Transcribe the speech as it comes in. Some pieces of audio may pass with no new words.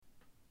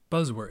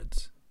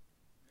Buzzwords.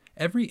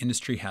 Every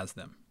industry has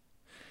them.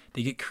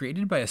 They get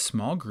created by a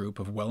small group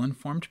of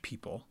well-informed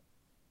people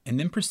and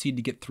then proceed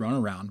to get thrown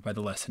around by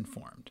the less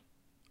informed,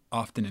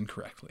 often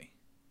incorrectly.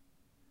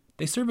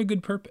 They serve a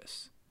good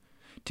purpose,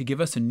 to give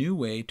us a new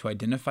way to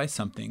identify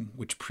something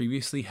which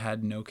previously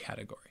had no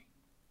category.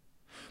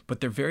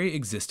 But their very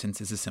existence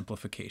is a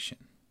simplification.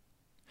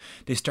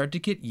 They start to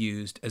get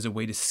used as a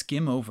way to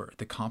skim over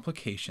the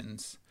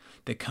complications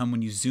that come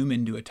when you zoom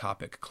into a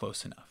topic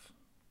close enough.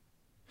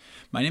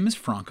 My name is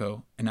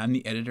Franco, and I'm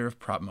the editor of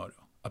PropMoto,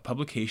 a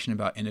publication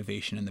about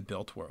innovation in the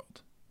built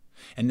world.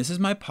 And this is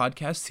my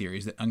podcast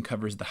series that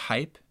uncovers the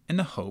hype and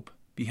the hope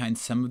behind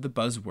some of the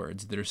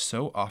buzzwords that are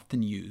so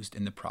often used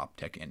in the prop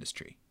tech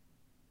industry.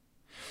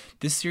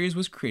 This series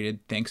was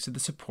created thanks to the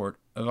support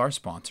of our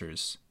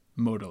sponsors,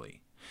 Modally,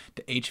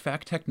 the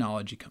HVAC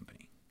technology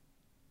company.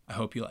 I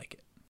hope you like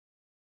it.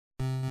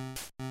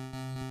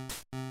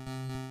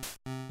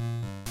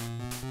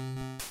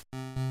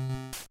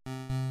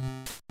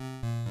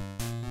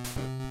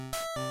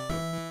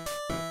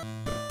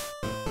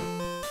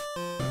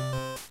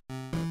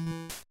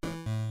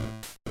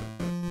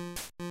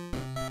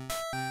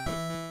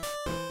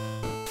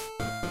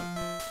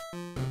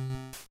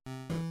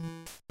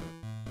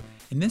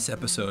 In this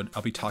episode,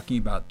 I'll be talking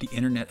about the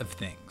Internet of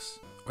Things,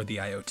 or the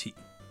IoT.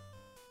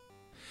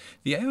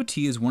 The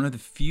IoT is one of the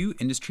few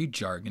industry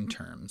jargon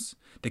terms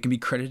that can be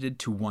credited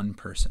to one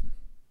person.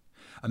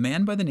 A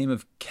man by the name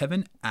of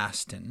Kevin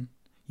Aston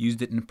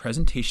used it in a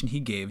presentation he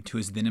gave to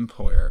his then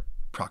employer,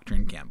 Procter &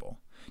 Gamble,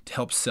 to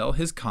help sell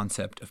his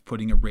concept of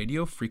putting a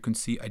radio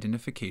frequency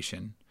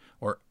identification,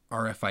 or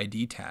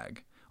RFID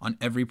tag, on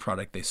every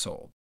product they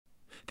sold.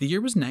 The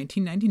year was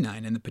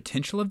 1999, and the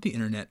potential of the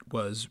Internet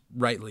was,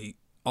 rightly,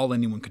 all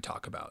anyone could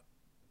talk about.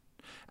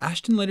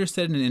 Ashton later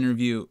said in an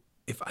interview,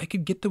 "If I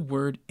could get the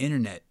word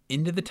Internet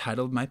into the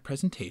title of my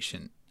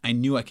presentation, I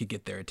knew I could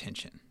get their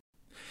attention."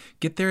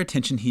 Get their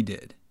attention he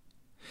did.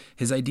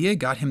 His idea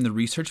got him the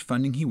research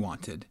funding he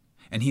wanted,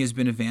 and he has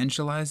been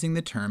evangelizing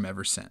the term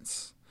ever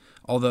since,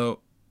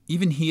 although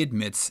even he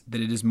admits that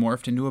it has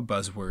morphed into a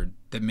buzzword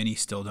that many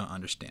still don't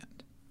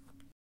understand.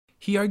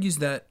 He argues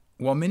that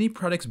while many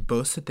products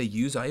boast that they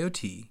use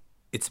IoT,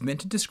 it's meant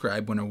to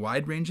describe when a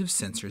wide range of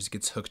sensors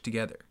gets hooked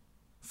together,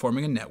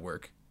 forming a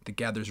network that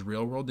gathers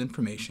real-world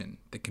information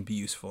that can be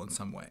useful in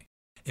some way.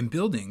 In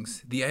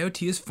buildings, the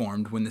IoT is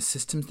formed when the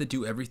systems that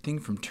do everything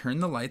from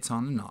turn the lights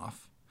on and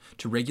off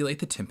to regulate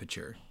the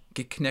temperature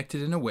get connected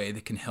in a way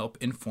that can help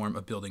inform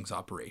a building's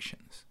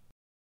operations.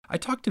 I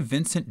talked to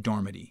Vincent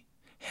Dormady,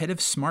 head of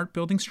smart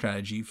building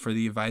strategy for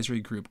the advisory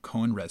group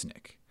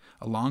CohnReznick,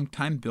 a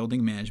longtime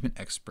building management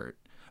expert,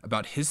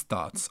 about his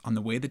thoughts on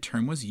the way the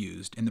term was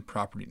used in the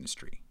property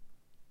industry.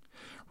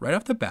 Right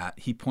off the bat,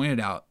 he pointed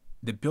out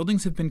that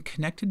buildings have been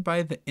connected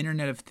by the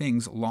Internet of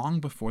Things long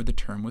before the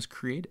term was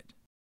created.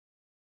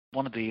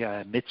 One of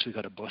the myths we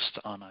got to bust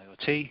on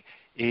IoT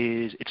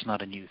is it's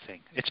not a new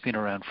thing. It's been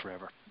around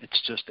forever.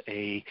 It's just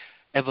a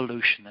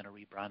evolution and a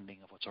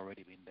rebranding of what's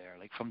already been there.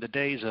 Like from the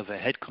days of a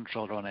head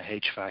controller on a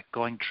HVAC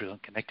going through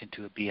and connecting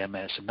to a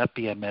BMS, and that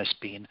BMS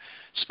being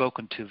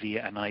spoken to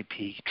via an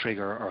IP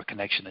trigger or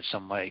connection in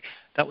some way,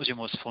 that was your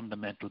most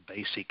fundamental,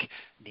 basic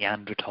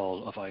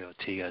Neanderthal of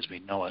IoT as we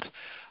know it.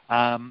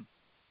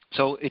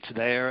 So it's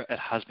there, it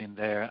has been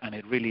there, and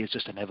it really is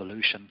just an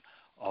evolution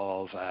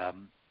of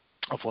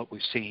what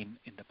we've seen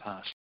in the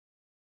past.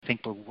 I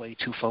think we're way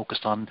too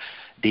focused on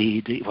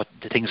the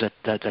things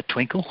that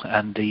twinkle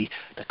and the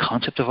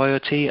concept of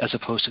IoT, as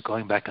opposed to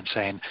going back and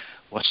saying,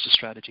 what's the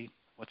strategy?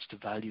 What's the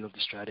value of the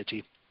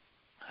strategy?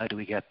 How do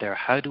we get there?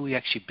 How do we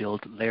actually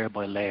build layer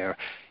by layer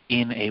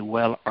in a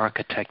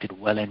well-architected,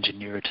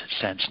 well-engineered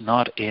sense,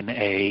 not in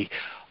a,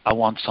 I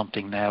want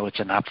something now, it's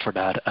an app for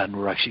that, and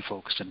we're actually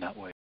focused in that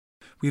way.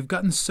 We've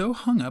gotten so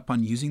hung up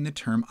on using the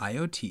term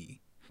IoT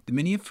that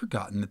many have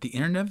forgotten that the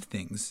Internet of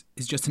Things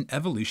is just an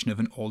evolution of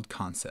an old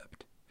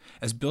concept,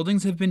 as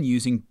buildings have been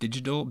using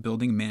digital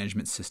building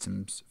management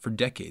systems for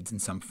decades in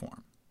some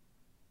form.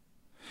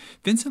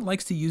 Vincent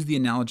likes to use the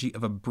analogy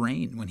of a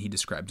brain when he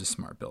describes a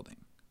smart building.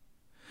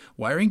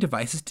 Wiring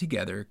devices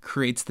together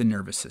creates the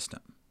nervous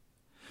system.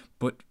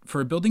 But for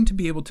a building to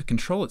be able to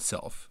control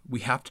itself,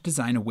 we have to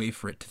design a way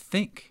for it to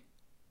think.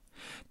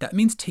 That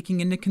means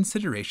taking into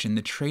consideration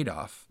the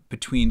trade-off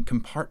between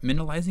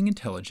compartmentalizing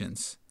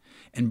intelligence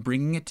and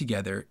bringing it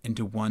together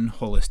into one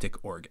holistic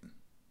organ.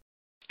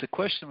 The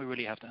question we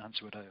really have to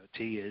answer with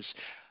IoT is,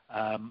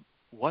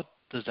 what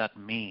does that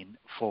mean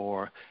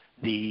for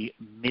the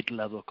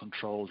mid-level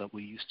control that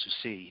we used to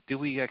see? Do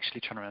we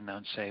actually turn around now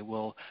and say,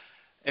 well,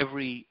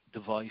 every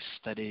device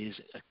that is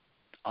an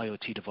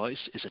IoT device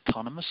is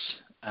autonomous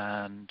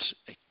and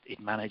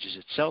it manages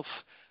itself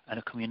and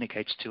it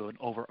communicates to an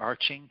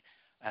overarching,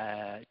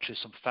 to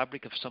some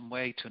fabric of some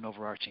way, to an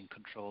overarching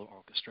control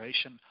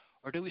orchestration?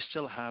 Or do we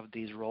still have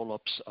these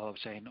roll-ups of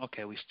saying,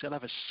 okay, we still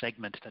have a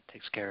segment that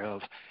takes care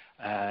of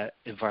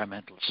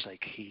environmentals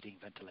like heating,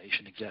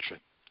 ventilation, etc.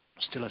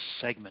 Still a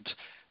segment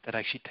that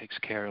actually takes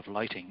care of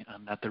lighting,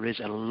 and that there is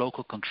a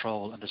local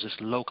control and there's this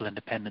local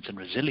independence and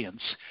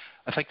resilience,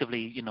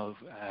 effectively,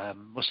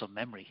 muscle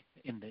memory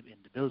in the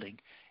building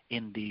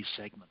in these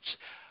segments.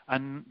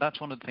 And that's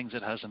one of the things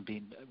that hasn't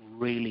been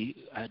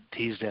really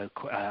teased out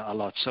a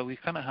lot. So we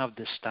kind of have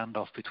this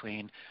standoff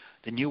between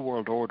the new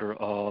world order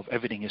of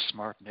everything is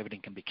smart and everything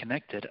can be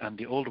connected, and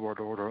the old world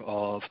order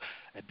of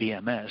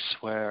BMS,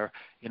 where,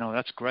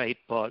 that's great,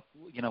 but,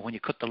 when you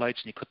cut the lights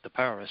and you cut the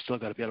power, I still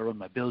got to be able to run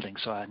my building,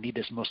 so I need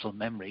this muscle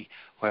memory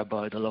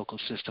whereby the local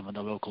system and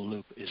the local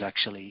loop is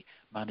actually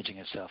managing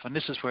itself. And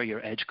this is where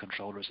your edge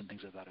controllers and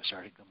things like that are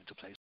starting to come into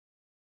place.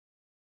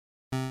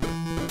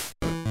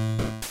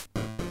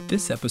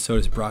 This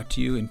episode is brought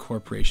to you in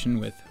cooperation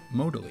with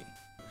Modally.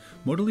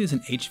 Modally is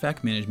an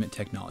HVAC management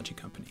technology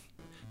company.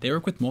 They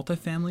work with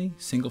multifamily,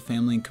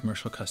 single-family, and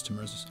commercial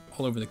customers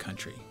all over the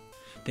country.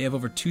 They have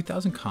over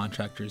 2,000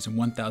 contractors and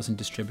 1,000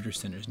 distributor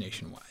centers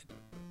nationwide.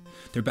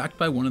 They're backed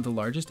by one of the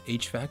largest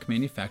HVAC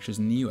manufacturers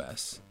in the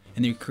U.S.,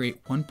 and they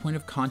create one point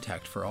of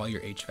contact for all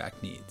your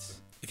HVAC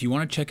needs. If you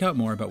want to check out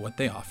more about what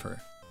they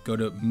offer, go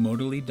to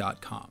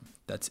modally.com.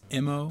 That's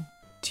MOTILI.com.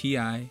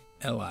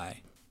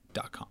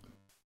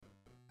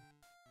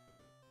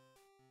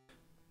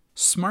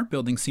 Smart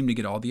buildings seem to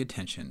get all the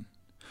attention,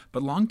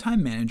 but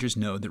longtime managers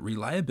know that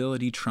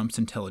reliability trumps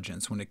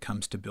intelligence when it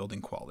comes to building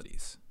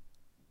qualities.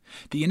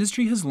 The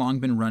industry has long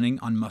been running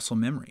on muscle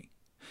memory,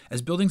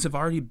 as buildings have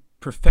already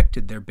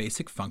perfected their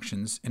basic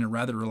functions in a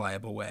rather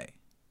reliable way.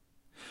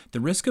 The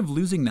risk of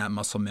losing that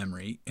muscle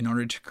memory in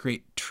order to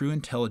create true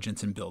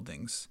intelligence in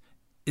buildings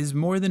is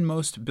more than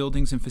most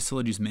buildings and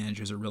facilities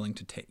managers are willing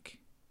to take.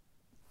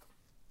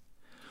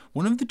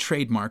 One of the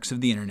trademarks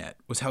of the internet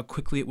was how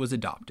quickly it was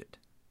adopted.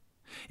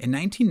 In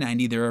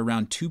 1990, there were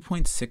around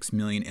 2.6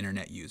 million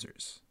internet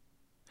users.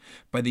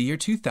 By the year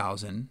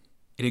 2000,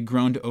 it had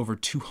grown to over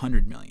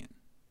 200 million.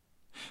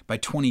 By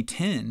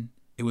 2010,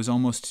 it was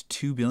almost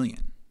 2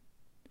 billion.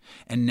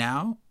 And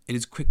now it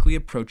is quickly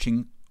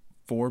approaching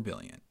 4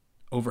 billion,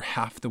 over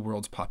half the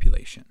world's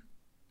population.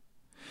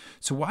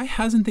 So why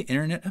hasn't the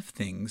Internet of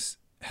Things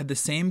had the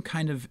same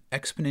kind of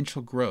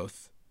exponential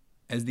growth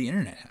as the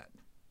internet had?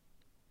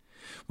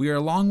 We are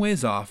a long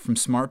ways off from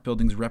smart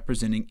buildings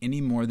representing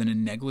any more than a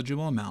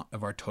negligible amount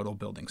of our total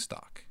building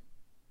stock.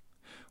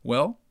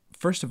 Well,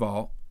 first of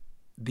all,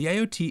 the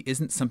IoT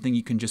isn't something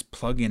you can just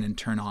plug in and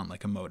turn on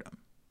like a modem.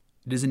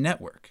 It is a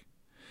network.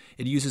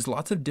 It uses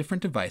lots of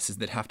different devices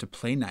that have to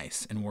play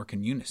nice and work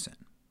in unison.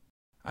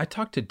 I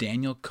talked to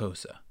Daniel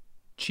Koza,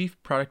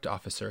 Chief Product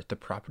Officer at the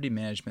property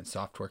management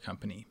software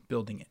company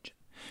Building Engine,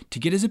 to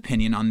get his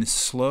opinion on the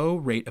slow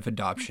rate of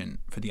adoption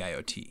for the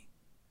IoT.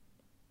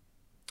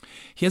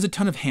 He has a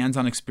ton of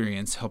hands-on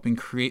experience helping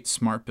create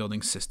smart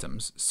building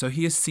systems, so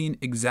he has seen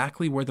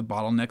exactly where the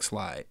bottlenecks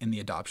lie in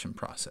the adoption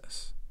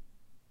process.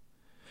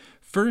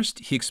 First,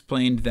 he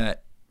explained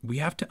that we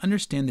have to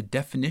understand the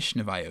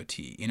definition of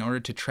IoT in order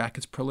to track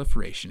its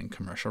proliferation in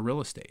commercial real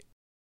estate.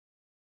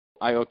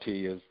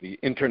 IoT is the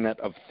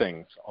Internet of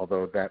Things,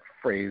 although that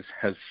phrase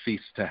has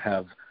ceased to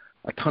have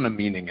a ton of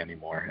meaning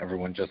anymore.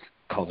 Everyone just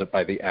calls it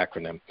by the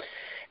acronym.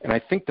 And I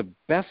think the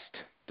best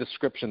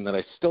description that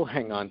I still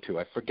hang on to,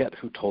 I forget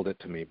who told it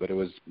to me, but it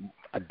was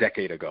a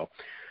decade ago,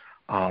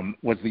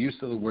 was the use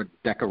of the word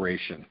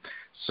decoration.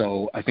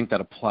 So I think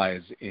that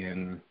applies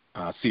in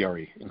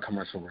CRE, in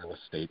commercial real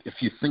estate. If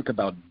you think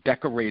about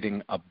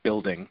decorating a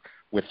building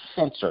with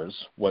sensors,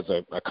 was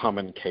a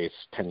common case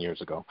 10 years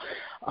ago.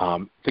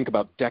 Think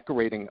about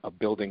decorating a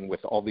building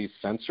with all these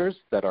sensors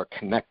that are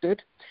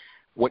connected.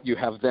 What you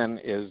have then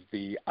is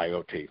the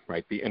IoT,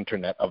 right, the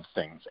Internet of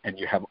Things. And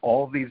you have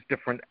all these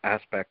different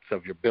aspects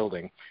of your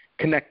building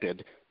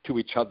connected to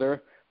each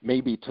other,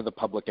 maybe to the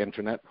public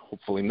internet,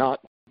 hopefully not,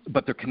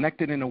 but they're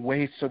connected in a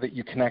way so that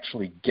you can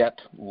actually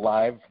get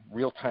live,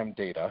 real-time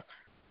data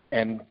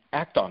and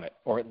act on it,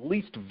 or at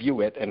least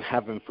view it and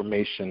have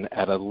information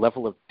at a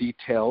level of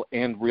detail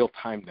and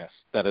real-timeness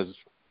that is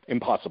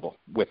impossible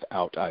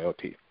without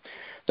IoT.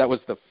 That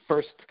was the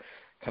first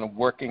kind of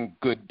working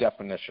good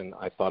definition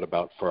I thought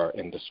about for our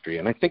industry,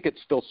 and I think it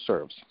still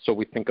serves. So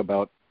we think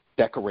about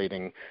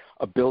decorating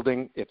a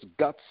building, its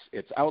guts,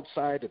 its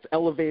outside, its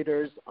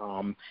elevators,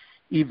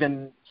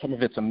 even some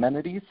of its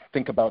amenities.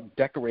 Think about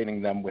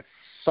decorating them with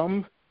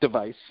some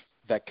device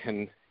that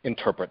can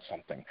interpret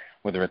something,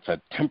 whether it's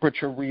a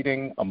temperature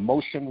reading, a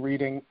motion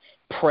reading,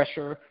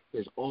 pressure.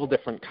 There's all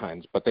different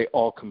kinds, but they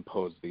all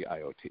compose the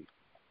IoT.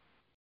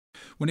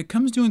 When it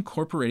comes to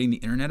incorporating the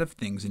Internet of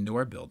Things into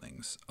our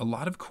buildings, a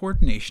lot of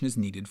coordination is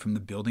needed from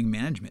the building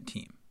management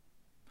team.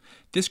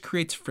 This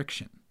creates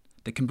friction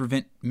that can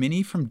prevent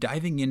many from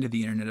diving into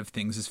the Internet of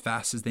Things as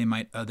fast as they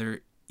might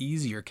other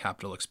easier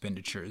capital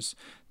expenditures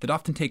that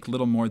often take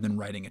little more than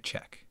writing a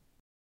check.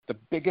 The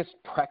biggest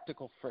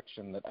practical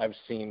friction that I've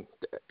seen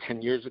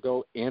 10 years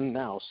ago and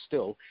now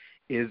still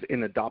is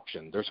in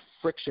adoption. There's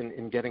friction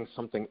in getting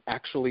something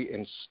actually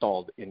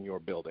installed in your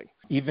building.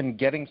 Even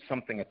getting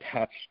something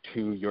attached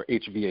to your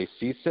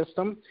HVAC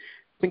system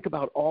Think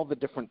about all the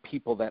different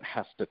people that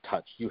has to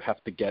touch. You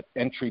have to get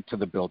entry to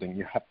the building.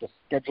 You have to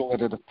schedule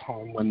it at a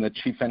time when the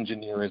chief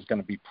engineer is going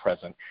to be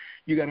present.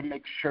 You got to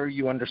make sure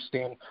you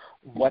understand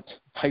what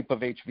type of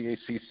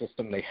HVAC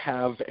system they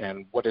have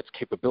and what its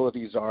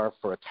capabilities are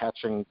for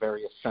attaching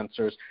various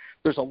sensors.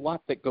 There's a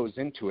lot that goes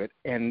into it,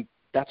 and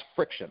that's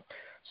friction.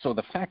 So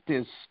the fact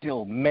is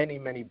still many,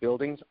 many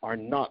buildings are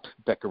not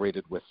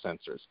decorated with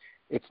sensors.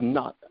 It's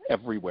not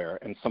everywhere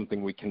and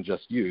something we can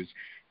just use.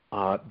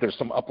 There's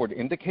some upward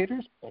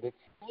indicators, but it's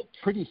still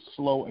pretty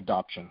slow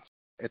adoption.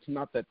 It's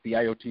not that the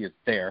IoT is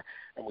there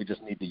and we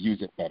just need to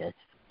use it better.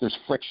 There's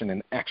friction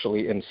in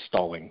actually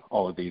installing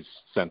all of these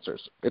sensors.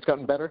 It's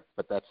gotten better,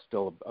 but that's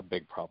still a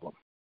big problem.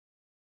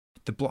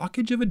 The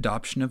blockage of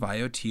adoption of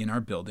IoT in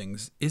our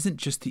buildings isn't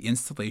just the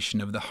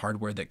installation of the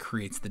hardware that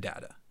creates the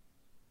data.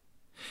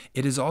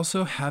 It is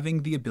also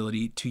having the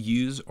ability to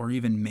use or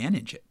even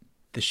manage it.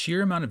 The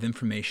sheer amount of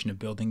information a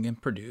building can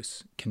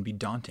produce can be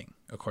daunting,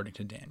 according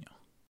to Daniel.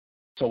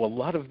 So a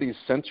lot of these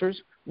sensors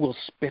will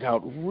spit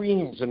out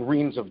reams and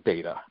reams of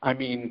data. I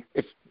mean,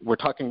 if we're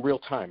talking real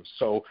time,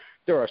 so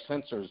there are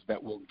sensors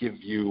that will give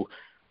you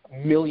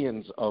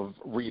millions of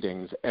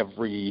readings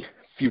every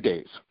few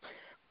days.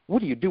 What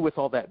do you do with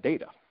all that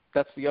data?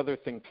 That's the other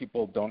thing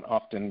people don't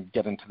often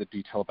get into the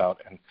detail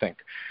about and think,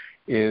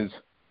 is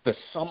the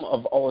sum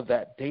of all of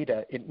that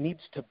data, it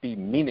needs to be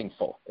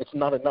meaningful. It's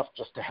not enough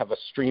just to have a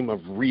stream of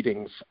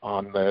readings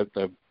on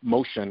the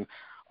motion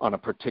on a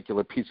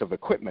particular piece of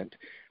equipment.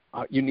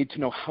 You need to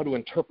know how to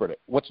interpret it.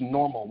 What's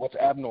normal? What's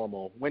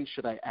abnormal? When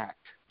should I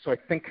act? So I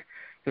think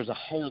there's a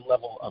higher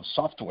level of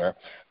software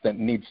that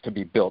needs to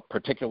be built,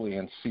 particularly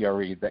in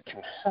CRE, that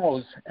can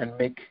house and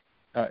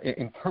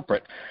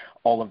interpret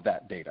all of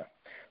that data.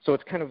 So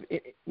it's kind of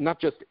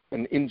not just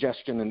an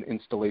ingestion and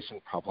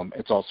installation problem,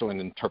 it's also an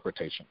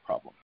interpretation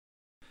problem.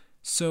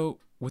 So,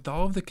 with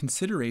all of the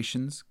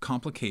considerations,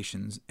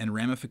 complications, and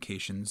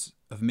ramifications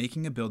of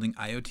making a building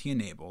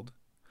IoT-enabled,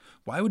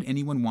 why would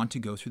anyone want to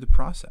go through the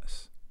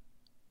process?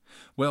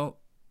 Well,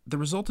 the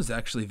result is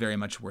actually very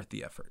much worth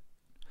the effort.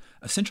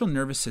 A central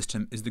nervous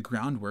system is the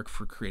groundwork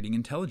for creating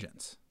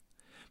intelligence.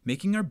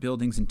 Making our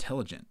buildings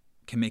intelligent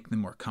can make them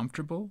more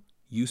comfortable,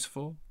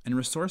 useful, and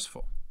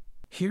resourceful.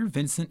 Here,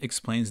 Vincent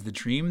explains the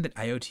dream that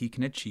IoT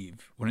can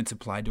achieve when it's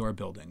applied to our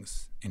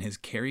buildings in his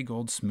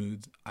Kerrygold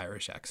smooth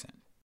Irish accent.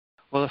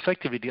 Well,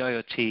 effectively, the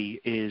IoT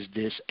is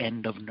this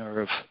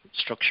end-of-nerve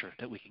structure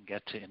that we can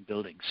get to in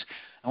buildings.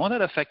 And what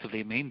that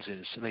effectively means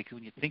is, like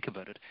when you think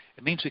about it,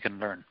 it means we can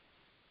learn.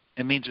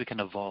 It means we can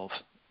evolve.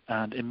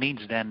 And it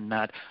means then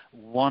that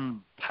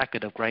one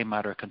packet of grey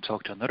matter can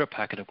talk to another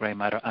packet of grey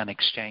matter and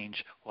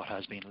exchange what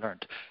has been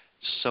learned.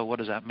 So what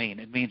does that mean?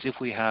 It means if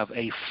we have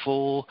a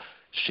full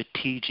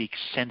strategic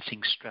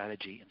sensing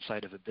strategy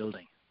inside of a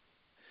building,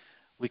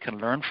 we can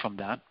learn from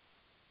that.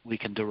 We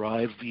can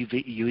derive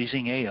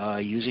using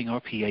AI, using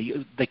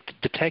RPA.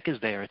 The tech is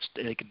there.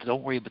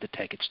 Don't worry about the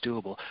tech. It's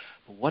doable.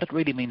 But what it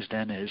really means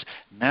then is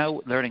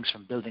now learnings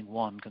from building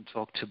 1 can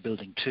talk to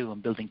building 2,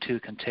 and building 2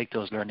 can take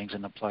those learnings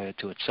and apply it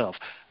to itself,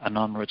 and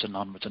onwards and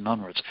onwards and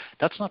onwards.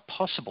 That's not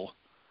possible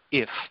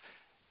if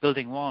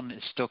building 1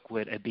 is stuck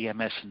with a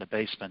BMS in the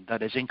basement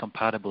that is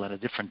incompatible at a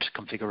different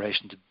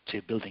configuration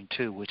to building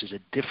 2, which is a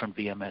different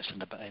BMS in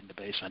the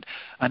basement.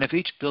 And if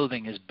each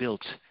building is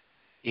built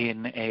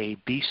in a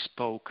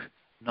bespoke,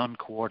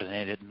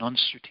 non-coordinated,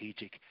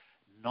 non-strategic,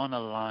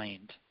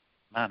 non-aligned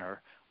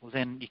manner, well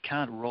then you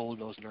can't roll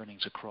those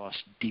learnings across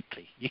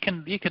deeply. You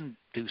can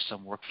do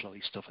some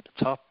workflowy stuff at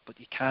the top, but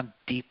you can't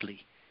deeply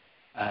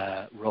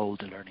roll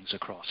the learnings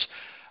across.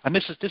 And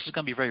this is going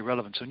to be very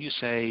relevant. So when you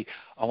say,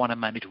 I want to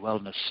manage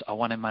wellness, I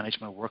want to manage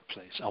my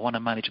workplace, I want to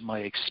manage my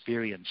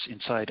experience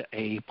inside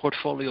a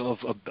portfolio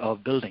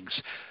of buildings,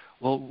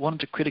 well, one of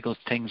the critical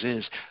things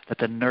is that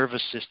the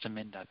nervous system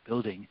in that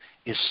building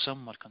is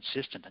somewhat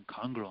consistent and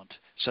congruent,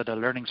 so the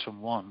learnings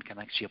from one can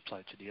actually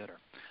apply to the other.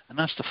 And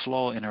that's the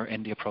flaw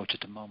in the approach at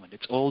the moment.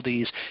 It's all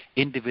these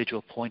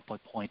individual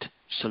point-by-point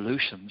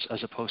solutions,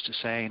 as opposed to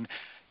saying,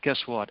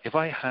 guess what, if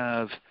I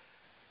have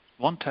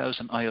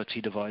 1,000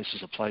 IoT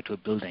devices applied to a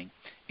building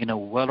in a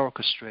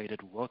well-orchestrated,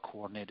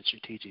 well-coordinated,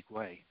 strategic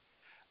way,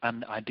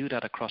 and I do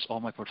that across all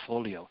my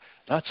portfolio,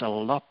 that's a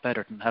lot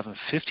better than having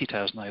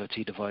 50,000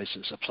 IoT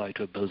devices applied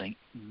to a building,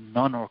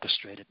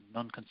 non-orchestrated,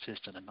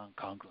 non-consistent, and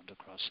non-congruent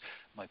across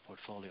my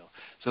portfolio.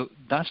 So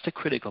that's the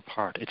critical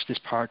part. It's this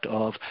part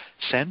of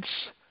sense,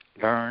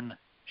 learn,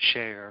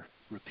 share,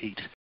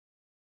 repeat.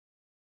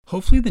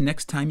 Hopefully the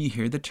next time you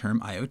hear the term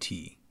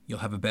IoT, you'll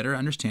have a better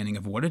understanding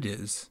of what it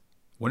is,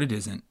 what it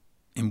isn't,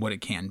 and what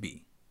it can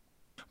be.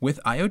 With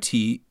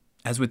IoT,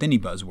 as with any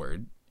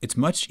buzzword, it's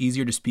much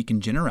easier to speak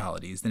in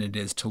generalities than it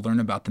is to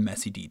learn about the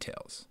messy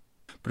details.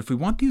 But if we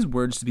want these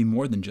words to be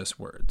more than just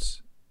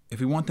words, if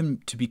we want them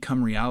to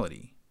become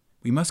reality,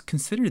 we must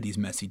consider these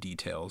messy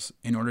details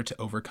in order to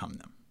overcome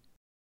them.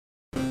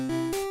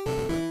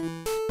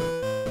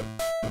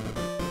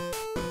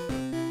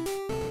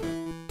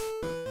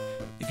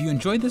 If you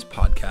enjoyed this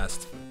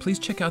podcast, please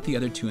check out the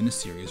other 2 in the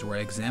series where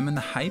I examine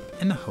the hype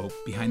and the hope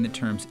behind the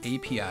terms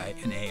API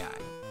and AI.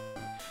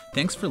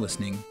 Thanks for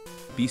listening.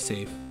 Be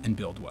safe and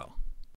build well.